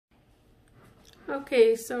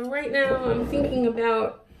Okay, so right now I'm thinking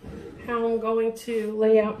about how I'm going to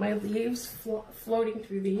lay out my leaves floating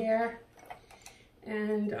through the air.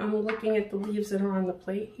 And I'm looking at the leaves that are on the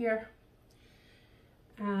plate here.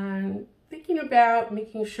 And thinking about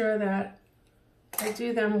making sure that I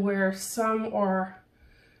do them where some are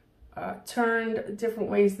turned different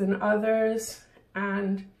ways than others,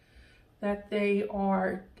 and that they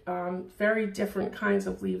are very different kinds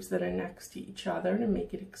of leaves that are next to each other to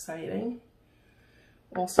make it exciting.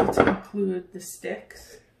 Also to include the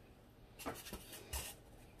sticks.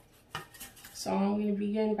 So I'm going to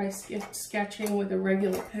begin by sketching with a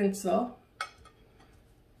regular pencil.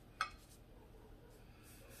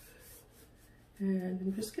 And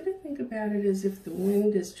I'm just going to think about it as if the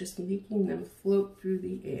wind is just making them float through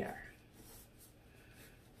the air.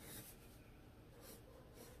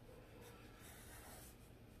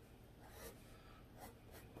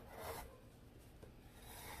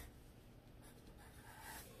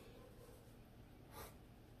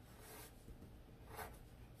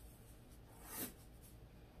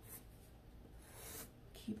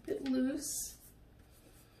 Keep it loose,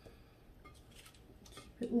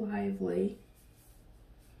 keep it lively.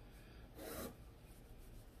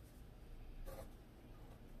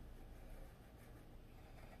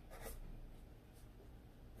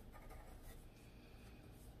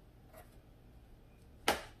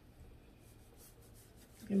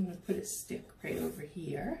 I'm going to put a stick right over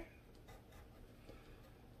here.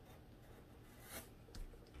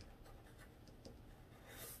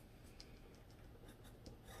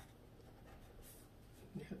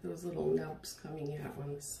 You have those little nubs coming out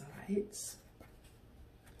on the sides.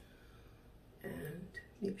 And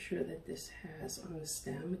make sure that this has on the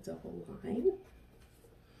stem a double line.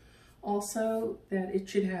 Also that it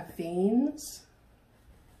should have veins.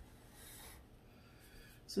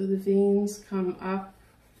 So the veins come up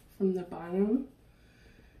from the bottom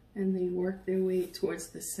and they work their way towards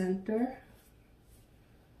the center.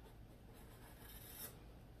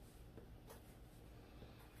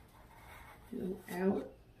 Go out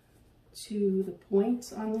to the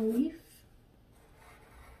points on the leaf,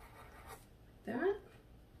 like that.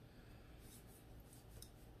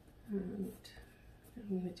 And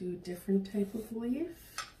I'm going to do a different type of leaf.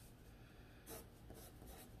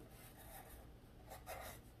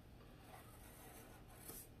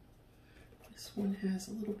 This one has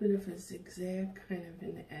a little bit of a zigzag kind of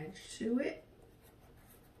an edge to it,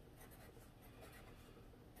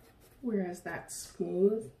 whereas that's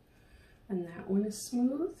smooth and that one is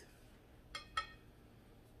smooth.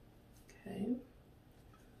 Okay,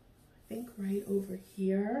 I think right over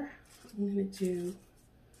here I'm going to do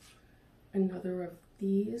another of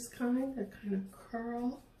these kind that kind of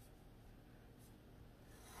curl.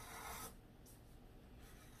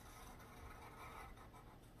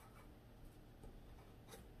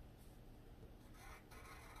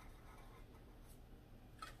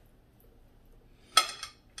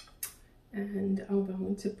 And I'm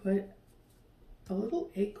going to put a little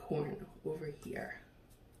acorn over here.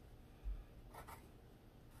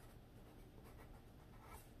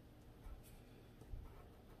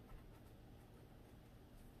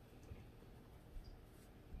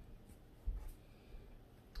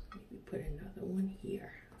 Maybe put another one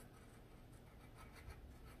here.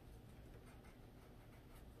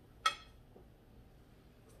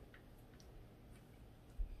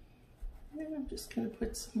 And then I'm just going to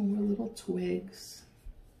put some more little twigs.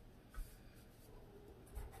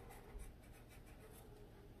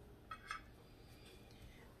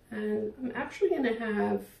 And I'm actually going to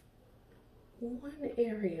have one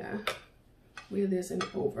area where there's an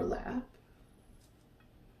overlap.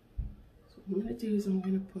 So what I'm going to do is I'm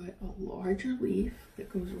going to put a larger leaf that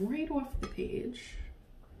goes right off the page.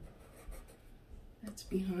 That's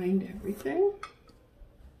behind everything.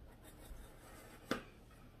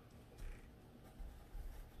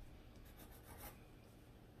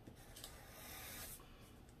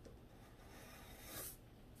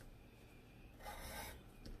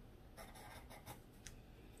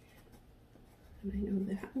 And I know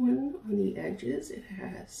that one on the edges, it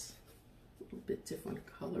has a little bit different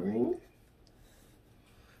coloring.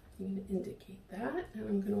 I'm going to indicate that, and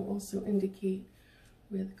I'm going to also indicate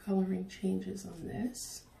where the coloring changes on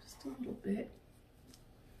this, just a little bit.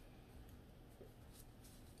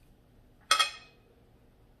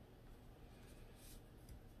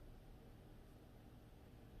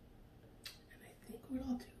 And I think what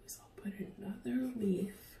I'll do is I'll put another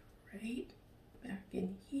leaf right back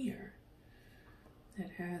in here that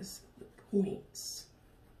has the points.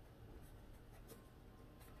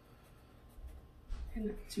 And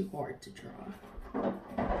not too hard to draw.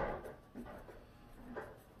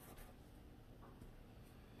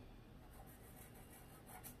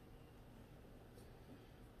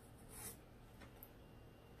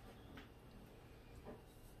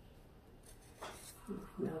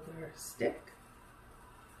 stick.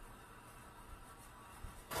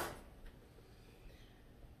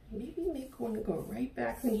 Maybe make one go right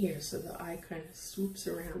back in here so the eye kind of swoops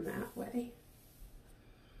around that way.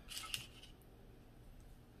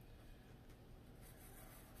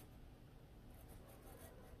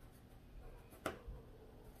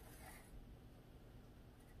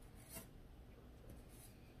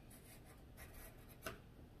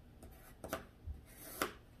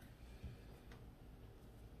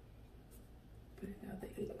 Put another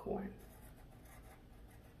acorn.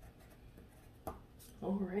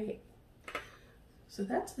 All right. So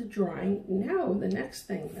that's the drawing. Now the next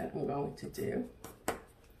thing that I'm going to do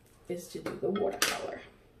is to do the watercolor.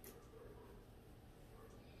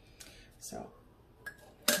 So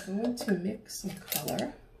I'm going to mix some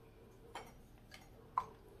color. I'm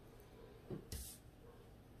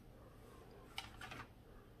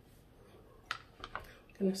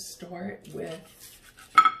going to start with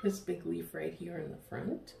this big leaf right here in the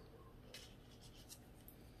front.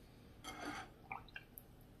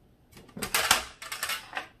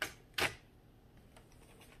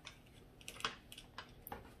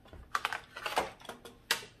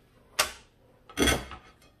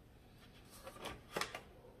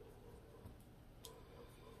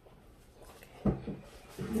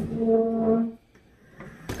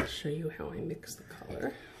 I'll show you how I mix the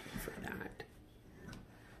color for that.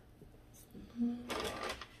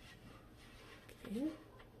 Okay.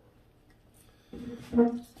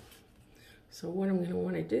 So what I'm going to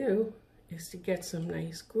want to do is to get some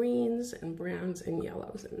nice greens and browns and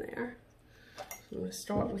yellows in there. So I'm going to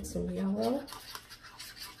start with some yellow.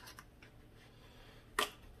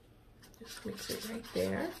 Just mix it right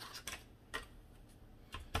there.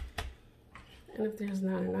 And if there's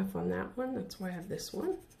not enough on that one, that's why I have this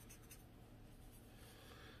one.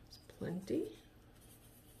 It's plenty.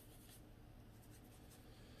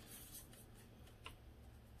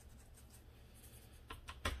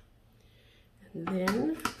 And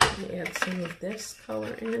then I add some of this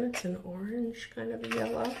color in. It's an orange kind of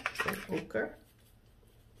yellow, an ochre.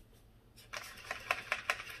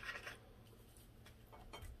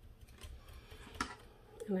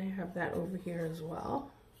 And I have that over here as well.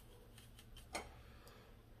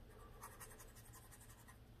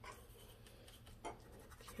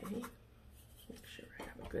 Okay, make sure I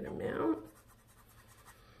have a good amount.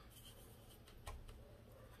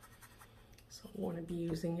 So I want to be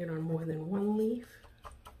using it on more than one leaf.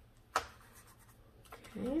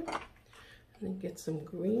 Okay, and then get some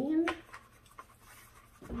green.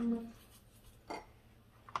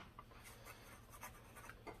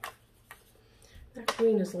 That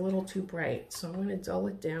green is a little too bright, so I'm going to dull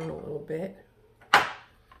it down a little bit.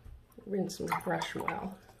 Rinse my brush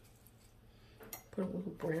well. Put a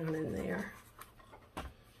little brown in there,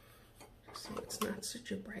 so it's not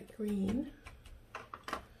such a bright green.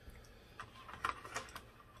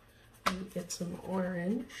 And get some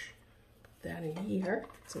orange, put that in here,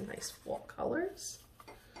 get some nice fall colors.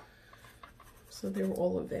 So they're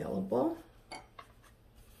all available.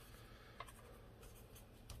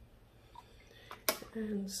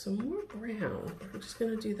 And some more brown, but I'm just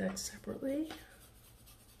going to do that separately.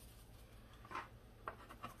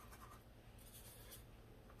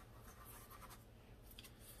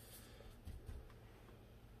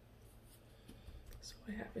 So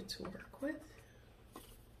I have it to work with.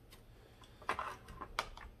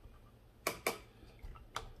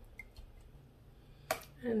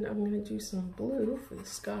 And I'm going to do some blue for the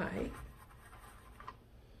sky.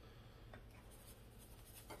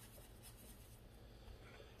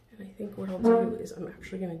 And I think what I'll do is I'm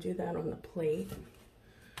actually going to do that on the plate.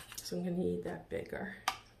 So I'm going to need that bigger.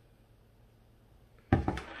 So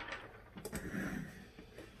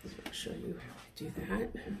I'll show you how I do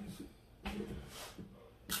that.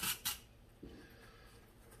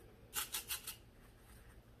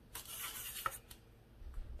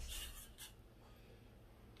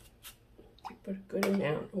 Put a good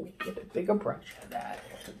amount, and we get a bigger brush for that.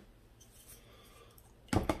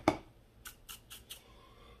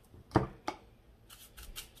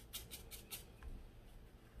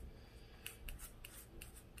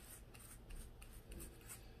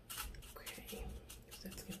 Okay, so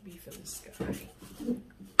that's going to be for the sky.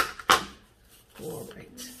 All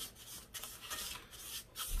right.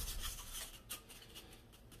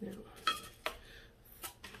 Now,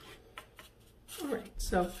 all right,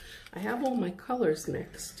 so I have all my colors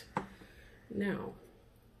mixed. Now,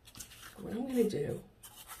 what I'm going to do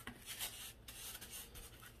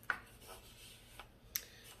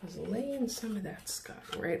is lay in some of that sky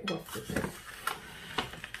right off the bat.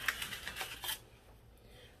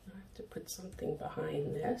 I have to put something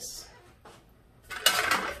behind this.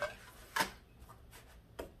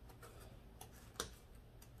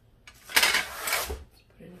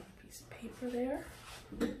 over there.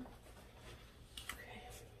 Okay.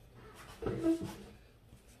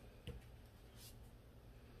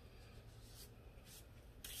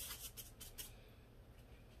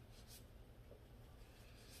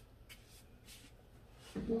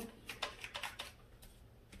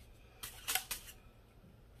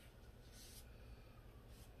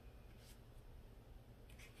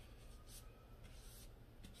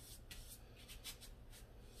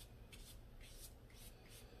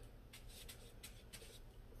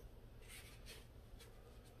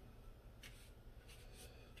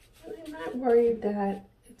 I'm not worried that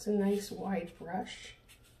it's a nice wide brush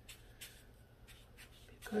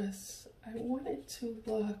because I want it to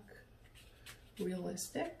look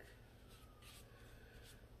realistic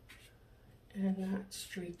and not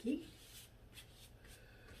streaky.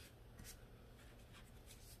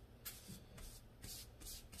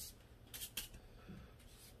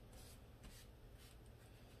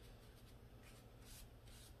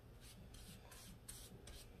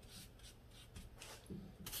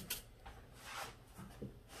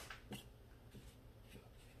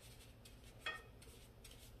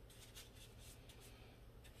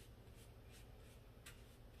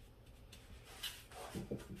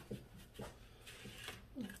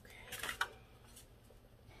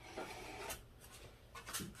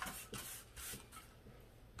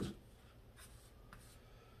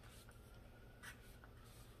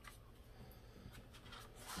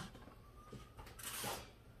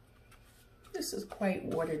 This is quite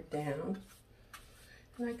watered down,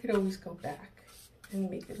 and I could always go back and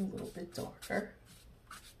make it a little bit darker.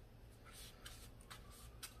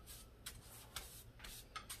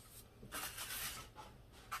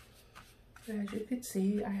 As you can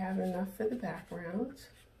see, I have enough for the background.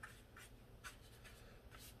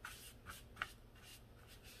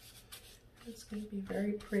 It's going to be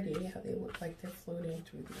very pretty how they look like they're floating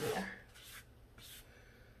through the air.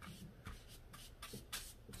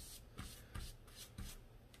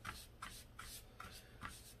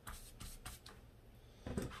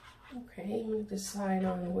 Okay, I'm going to decide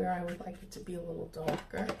on where I would like it to be a little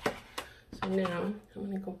darker. So now I'm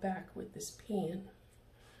going to go back with this pan,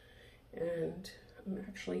 and I'm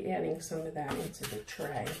actually adding some of that into the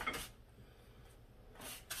tray.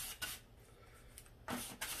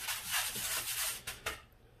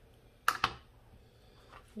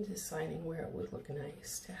 I'm deciding where it would look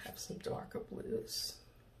nice to have some darker blues.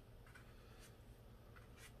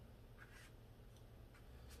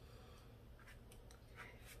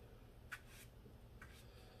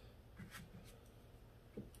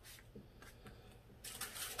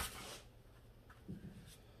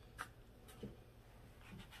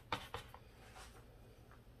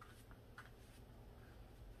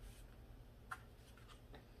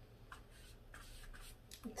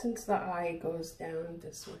 Since the eye goes down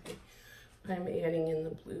this way, I'm adding in the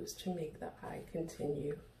blues to make the eye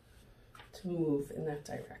continue to move in that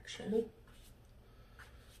direction.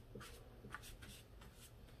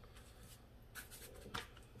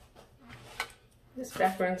 This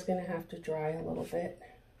background's going to have to dry a little bit,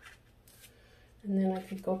 and then I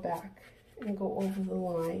could go back and go over the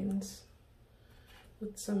lines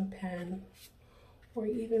with some pen or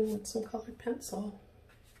even with some colored pencil.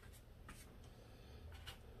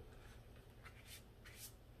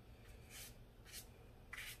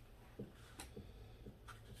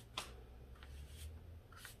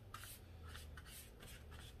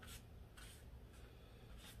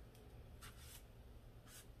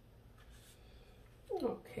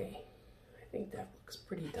 Okay, I think that looks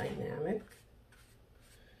pretty dynamic.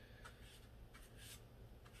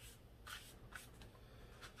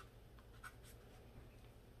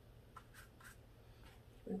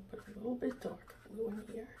 And put a little bit darker blue in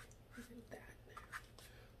here. Look at that.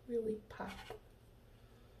 Really pop.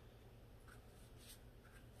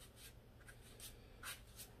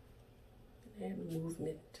 And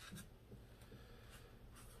movement.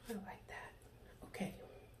 I like that. Okay,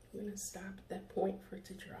 I'm going to stop at that point for it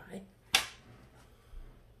to dry.